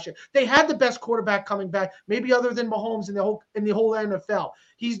game last year. They had the best quarterback coming back, maybe other than Mahomes in the whole NFL.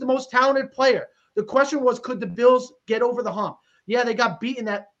 He's the most talented player. The question was, could the Bills get over the hump? Yeah, they got beaten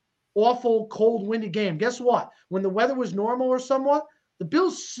that awful, cold, windy game. Guess what? When the weather was normal or somewhat, the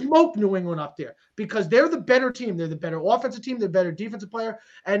Bills smoked New England up there because they're the better team. They're the better offensive team. They're the better defensive player.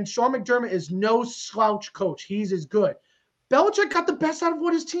 And Sean McDermott is no slouch coach. He's as good. Belichick got the best out of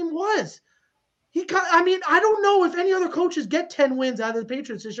what his team was. I don't know if any other coaches get 10 wins out of the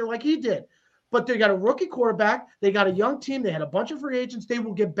Patriots this year like he did. But they got a rookie quarterback. They got a young team. They had a bunch of free agents. They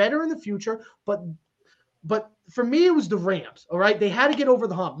will get better in the future. But for me, it was the Rams, all right? They had to get over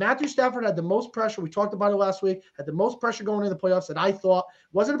the hump. Matthew Stafford had the most pressure. We talked about it last week. Had the most pressure going into the playoffs that I thought.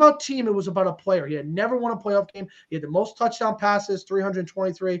 It wasn't about team. It was about a player. He had never won a playoff game. He had the most touchdown passes,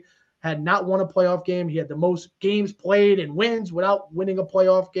 323. Had not won a playoff game. He had the most games played and wins without winning a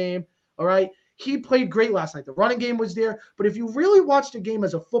playoff game, all right? He played great last night. The running game was there. But if you really watched the game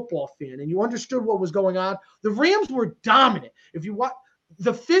as a football fan and you understood what was going on, the Rams were dominant. If you watch –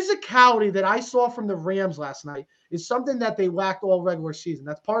 the physicality that I saw from the Rams last night is something that they lacked all regular season.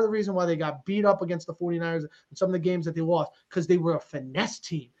 That's part of the reason why they got beat up against the 49ers and some of the games that they lost, because they were a finesse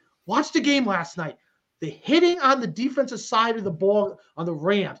team. Watch the game last night. The hitting on the defensive side of the ball on the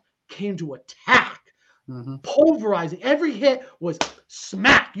Rams came to attack, pulverizing. Every hit was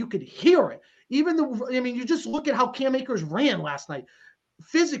smack. You could hear it. You just look at how Cam Akers ran last night.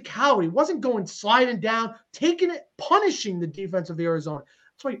 Physicality, wasn't going sliding down, taking it, punishing the defense of Arizona.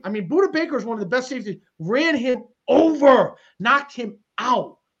 That's why, Budda Baker is one of the best safeties, ran him over, knocked him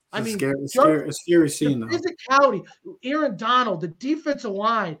out. It's a scary scene, though. Physicality, Aaron Donald, the defensive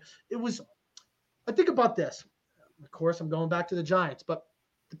line. I think about this. Of course, I'm going back to the Giants, but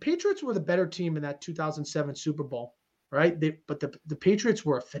the Patriots were the better team in that 2007 Super Bowl, right? But the Patriots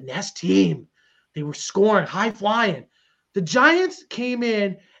were a finesse team. They were scoring, high flying. The Giants came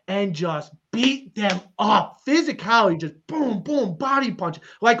in and just beat them up. Physicality, just boom, boom, body punch,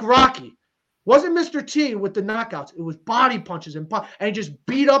 like Rocky. Wasn't Mr. T with the knockouts. It was body punches and just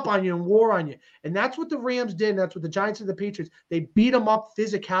beat up on you and war on you. And that's what the Rams did, and that's what the Giants and the Patriots, they beat them up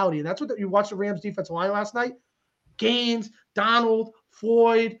physicality. And that's what you watched the Rams defensive line last night. Gaines, Donald,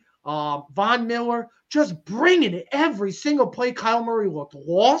 Floyd, Von Miller, just bringing it every single play. Kyle Murray looked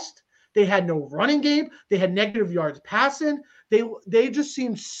lost. They had no running game. They had negative yards passing. They just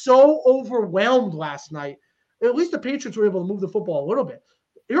seemed so overwhelmed last night. At least the Patriots were able to move the football a little bit.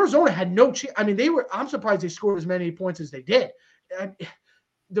 Arizona had no chance. I'm surprised they scored as many points as they did.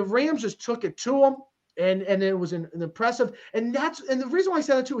 The Rams just took it to them. And it was an impressive. And the reason why I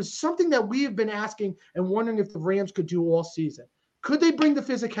said that too is something that we have been asking and wondering if the Rams could do all season. Could they bring the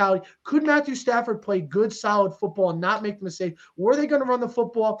physicality? Could Matthew Stafford play good, solid football and not make the mistake? Were they going to run the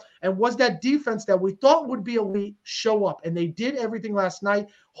football? And was that defense that we thought would be elite show up? And they did everything last night.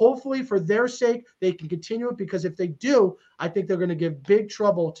 Hopefully, for their sake, they can continue it, because if they do, I think they're going to give big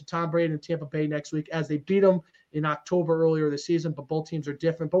trouble to Tom Brady and Tampa Bay next week, as they beat them in October earlier this season. But both teams are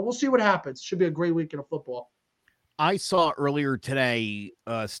different. But we'll see what happens. Should be a great weekend of football. I saw earlier today,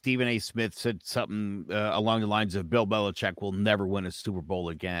 Stephen A. Smith said something along the lines of Bill Belichick will never win a Super Bowl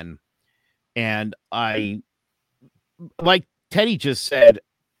again. And I, like Teddy just said,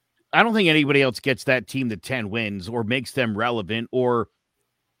 I don't think anybody else gets that team to 10 wins or makes them relevant, or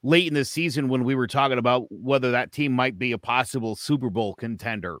late in the season when we were talking about whether that team might be a possible Super Bowl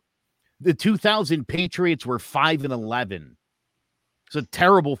contender. The 2000 Patriots were 5-11. It's a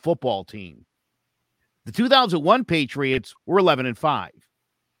terrible football team. The 2001 Patriots were 11-5.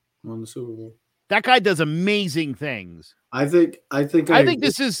 Won the Super Bowl. That guy does amazing things. I think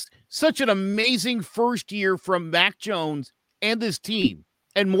this is such an amazing first year from Mac Jones and this team,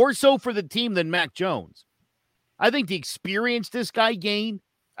 and more so for the team than Mac Jones. I think the experience this guy gained,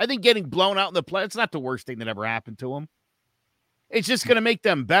 I think getting blown out in the play, it's not the worst thing that ever happened to him. It's just going to make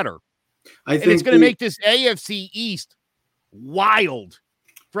them better. And it's going to make this AFC East wild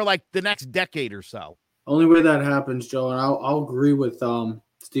for like the next decade or so. Only way that happens, Joe, and I'll agree with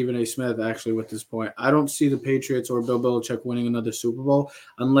Stephen A. Smith, actually, with this point. I don't see the Patriots or Bill Belichick winning another Super Bowl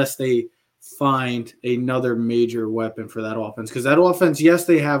unless they find another major weapon for that offense. Because that offense, yes,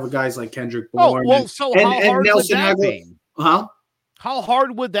 they have guys like Kendrick Bourne. How hard would that be? Huh? How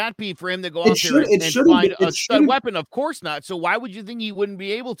hard would that be for him to go out there and find a stud weapon? Of course not. So why would you think he wouldn't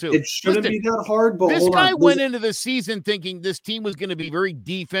be able to? It shouldn't be that hard. But this guy went into the season thinking this team was going to be very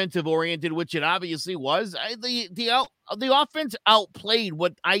defensive oriented, which it obviously was. The offense outplayed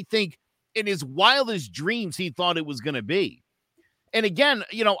what I think in his wildest dreams he thought it was going to be. And again,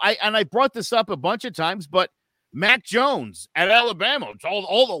 I brought this up a bunch of times, but Mac Jones at Alabama,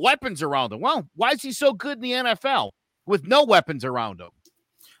 all the weapons around him. Well, why is he so good in the NFL? With no weapons around him,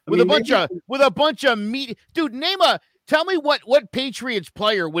 with a bunch of meat, dude. Tell me what Patriots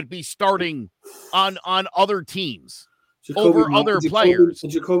player would be starting on other teams over other players.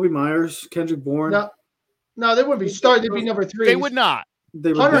 Jacoby Myers, Kendrick Bourne. No, they wouldn't be starting. They'd be number 3. They would not.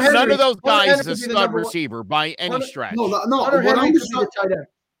 None of those guys is a stud receiver by any stretch. No.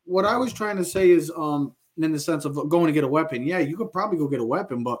 What I was trying to say is, in the sense of going to get a weapon. Yeah, you could probably go get a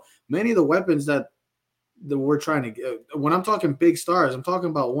weapon, but many of the weapons that we're trying to get, when I'm talking big stars, I'm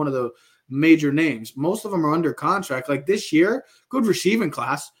talking about one of the major names. Most of them are under contract. Like this year, good receiving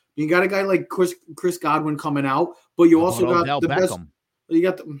class. You got a guy like Chris Godwin coming out, but you also got the Beckham.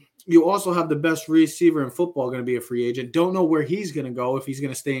 Best. You also have the best receiver in football going to be a free agent. Don't know where he's going to go, if he's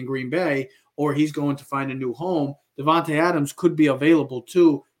going to stay in Green Bay or he's going to find a new home. Devontae Adams could be available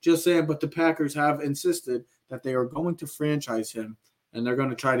too. Just saying, but the Packers have insisted that they are going to franchise him. And they're going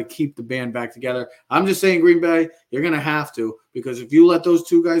to try to keep the band back together. I'm just saying, Green Bay, you're going to have to, because if you let those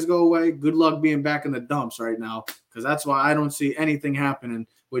two guys go away, good luck being back in the dumps right now, because that's why I don't see anything happening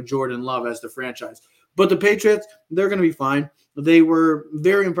with Jordan Love as the franchise. But the Patriots, they're going to be fine. They were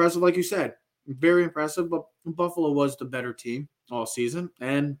very impressive, like you said, very impressive, but Buffalo was the better team all season,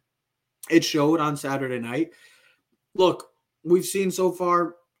 and it showed on Saturday night. Look, we've seen so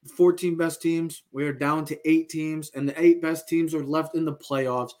far 14 best teams. We are down to 8 teams, and the 8 best teams are left in the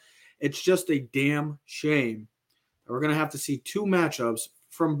playoffs. It's just a damn shame. We're going to have to see 2 matchups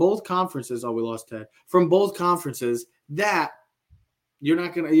from both conferences. Oh, we lost Ted. From both conferences that you're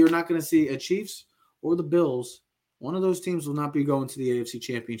not going to see a Chiefs or the Bills. One of those teams will not be going to the AFC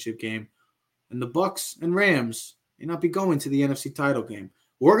Championship game, and the Bucks and Rams may not be going to the NFC title game.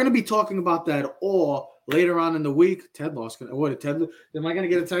 We're going to be talking about that all later on in the week. Ted lost. What? Ted? Am I going to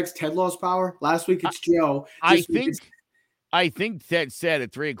get a text? Ted lost power. Last week it's Joe. I think Ted said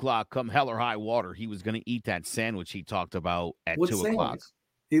at 3:00, come hell or high water, he was going to eat that sandwich he talked about at 2:00.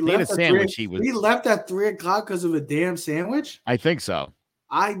 He left at 3:00 because of a damn sandwich. I think so.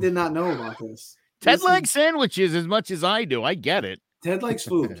 I did not know about this. Ted likes sandwiches as much as I do. I get it. Ted likes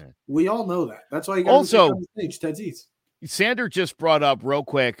food. We all know that. That's why you got to on the stage. Ted eats. Sander just brought up real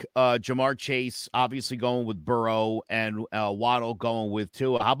quick, Jamar Chase obviously going with Burrow and Waddle going with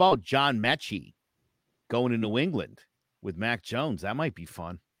Tua. How about John Mechie going to New England with Mac Jones? That might be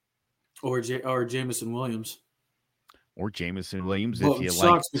fun. Or Jameson Williams. Or Jameson Williams if you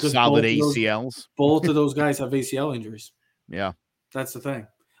like solid ACLs. Both of those guys have ACL injuries. Yeah. That's the thing.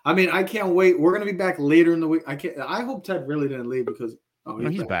 I mean, I can't wait. We're going to be back later in the week. I hope Ted really didn't leave because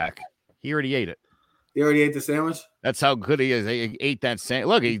he's back. He already ate it. He already ate the sandwich? That's how good he is. He ate that sandwich.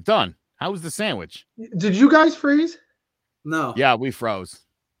 Look, he's done. How was the sandwich? Did you guys freeze? No. Yeah, we froze.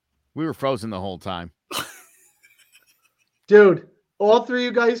 We were frozen the whole time. Dude, all three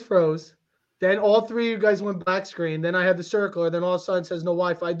of you guys froze. Then all three of you guys went black screen. Then I had the circle, and then all of a sudden it says no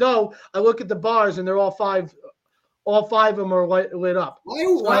Wi-Fi. Though I look at the bars, and they're all five of them are lit up. Why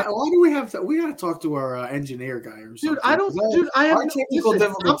do we have to? We got to talk to our engineer guy or something. Dude, I have our technical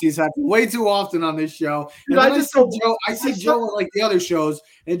difficulties happen way too often on this show. Dude, I see Joe like the other shows,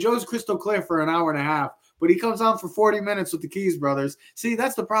 and Joe's crystal clear for an hour and a half. But he comes on for 40 minutes with the Keys brothers. See,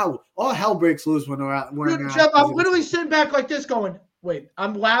 that's the problem. All hell breaks loose when we're out. Dude, Jeff, I'm literally sitting back like this going, wait.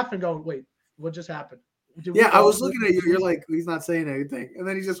 I'm laughing going, wait, what just happened? I was looking at you. You're like, he's not saying anything. And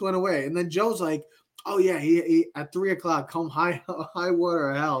then he just went away. And then Joe's like, oh, yeah, he at 3 o'clock, come high water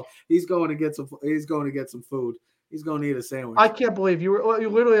or hell, he's going to get some food. He's going to eat a sandwich. I can't believe you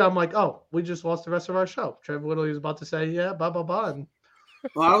literally, I'm like, oh, we just lost the rest of our show. Trevor literally was about to say, yeah, blah, blah, blah. And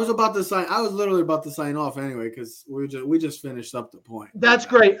well, I was literally about to sign off anyway because we just finished up the point. That's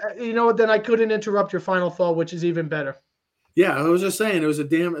great. You know what? Then I couldn't interrupt your final thought, which is even better. Yeah, I was just saying it was a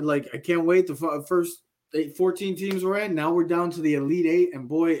damn I can't wait. The first 14 teams we're in. Now we're down to the Elite 8, and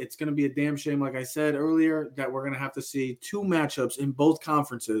boy, it's going to be a damn shame. Like I said earlier, that we're going to have to see 2 matchups in both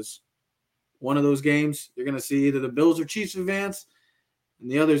conferences. One of those games, you're going to see either the Bills or Chiefs advance,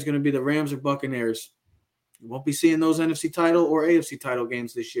 and the other is going to be the Rams or Buccaneers. You won't be seeing those NFC title or AFC title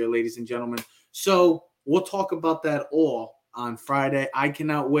games this year, ladies and gentlemen. So we'll talk about that all on Friday. I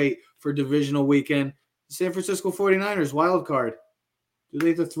cannot wait for divisional weekend. San Francisco 49ers, wild card. Do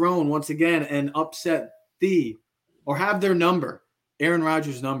they dethrone once again and upset or have their number, Aaron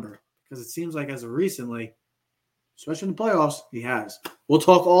Rodgers' number? Because it seems like as of recently, especially in the playoffs, he has. We'll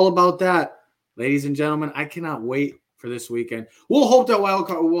talk all about that, ladies and gentlemen. I cannot wait for this weekend. We'll hope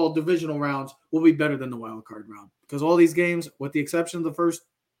that divisional rounds will be better than the wild card round because all these games, with the exception of the first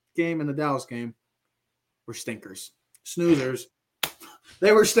game and the Dallas game, were stinkers, snoozers.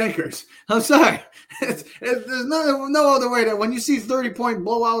 They were stinkers. I'm sorry. There's no other way that when you see 30-point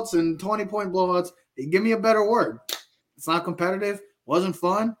blowouts and 20-point blowouts, give me a better word. It's not competitive. Wasn't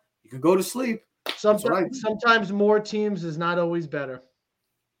fun. You can go to sleep. Sometimes more teams is not always better.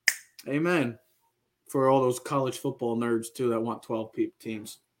 Amen. For all those college football nerds too that want 12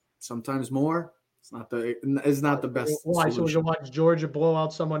 teams. Sometimes more. It's not the best. Why? So we can watch Georgia blow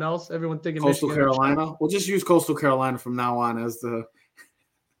out someone else? Everyone thinking Coastal Carolina. We'll just use Coastal Carolina from now on as the.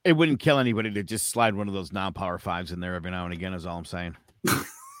 It wouldn't kill anybody to just slide one of those non-power 5s in there every now and again. Is all I'm saying.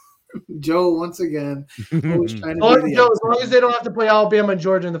 Joe, once again, always trying to as long as they don't have to play Alabama and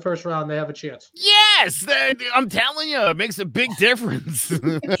Georgia in the first round, they have a chance. Yes, I'm telling you, it makes a big difference.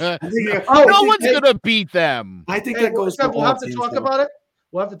 No one's going to beat them. I think that goes. We'll have to talk about it.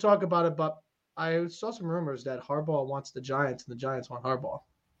 We'll have to talk about it, but I saw some rumors that Harbaugh wants the Giants and the Giants want Harbaugh.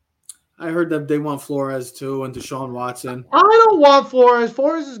 I heard that they want Flores too and Deshaun Watson. I don't want Flores.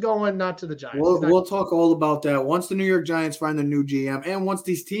 Flores is going not to the Giants. We'll talk all about that once the New York Giants find the new GM and once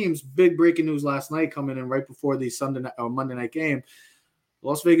these teams, big breaking news last night coming in right before the Monday night game,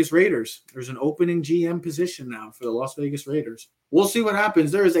 Las Vegas Raiders. There's an opening GM position now for the Las Vegas Raiders. We'll see what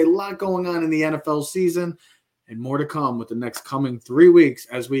happens. There is a lot going on in the NFL season and more to come with the next coming 3 weeks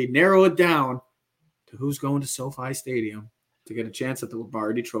as we narrow it down to who's going to SoFi Stadium to get a chance at the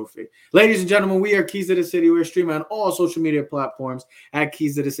Lombardi Trophy. Ladies and gentlemen, we are Keys to the City. We're streaming on all social media platforms at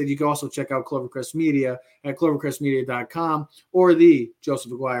Keys to the City. You can also check out Clovercrest Media at clovercrestmedia.com or the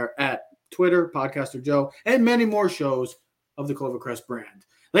Joseph Aguirre at Twitter, Podcaster Joe, and many more shows of the Clovercrest brand.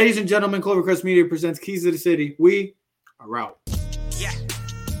 Ladies and gentlemen, Clovercrest Media presents Keys to the City. We are out. Yeah.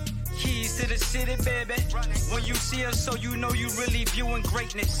 Keys to the city, baby. When you see us, so you know you really viewing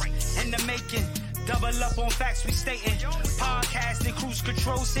greatness in the making. Double up on facts we stating. Podcasting, cruise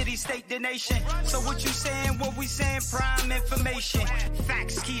control, city, state, the nation. So what you saying, what we saying, prime information.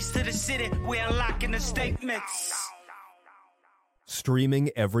 Facts, keys to the city, we unlocking the statements. Streaming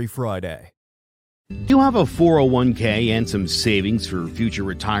every Friday. You have a 401k and some savings for future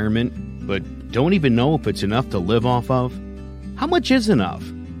retirement, but don't even know if it's enough to live off of? How much is enough?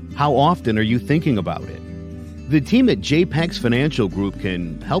 How often are you thinking about it? The team at JPEX Financial Group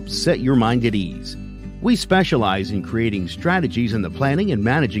can help set your mind at ease. We specialize in creating strategies in the planning and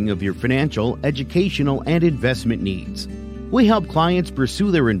managing of your financial, educational, and investment needs. We help clients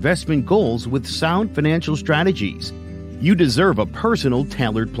pursue their investment goals with sound financial strategies. You deserve a personal,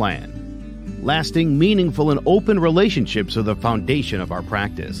 tailored plan. Lasting, meaningful, and open relationships are the foundation of our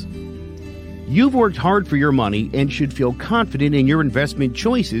practice. You've worked hard for your money and should feel confident in your investment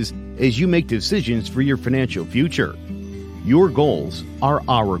choices as you make decisions for your financial future. Your goals are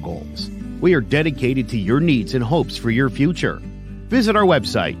our goals. We are dedicated to your needs and hopes for your future. Visit our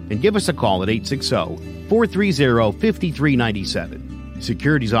website and give us a call at 860-430-5397.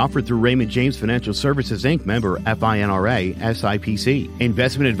 Securities offered through Raymond James Financial Services, Inc., member FINRA, SIPC.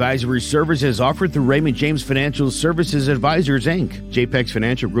 Investment advisory services offered through Raymond James Financial Services Advisors, Inc. JPEX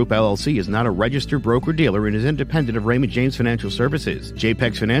Financial Group, LLC is not a registered broker-dealer and is independent of Raymond James Financial Services.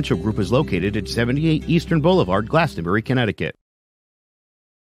 JPEX Financial Group is located at 78 Eastern Boulevard, Glastonbury, Connecticut.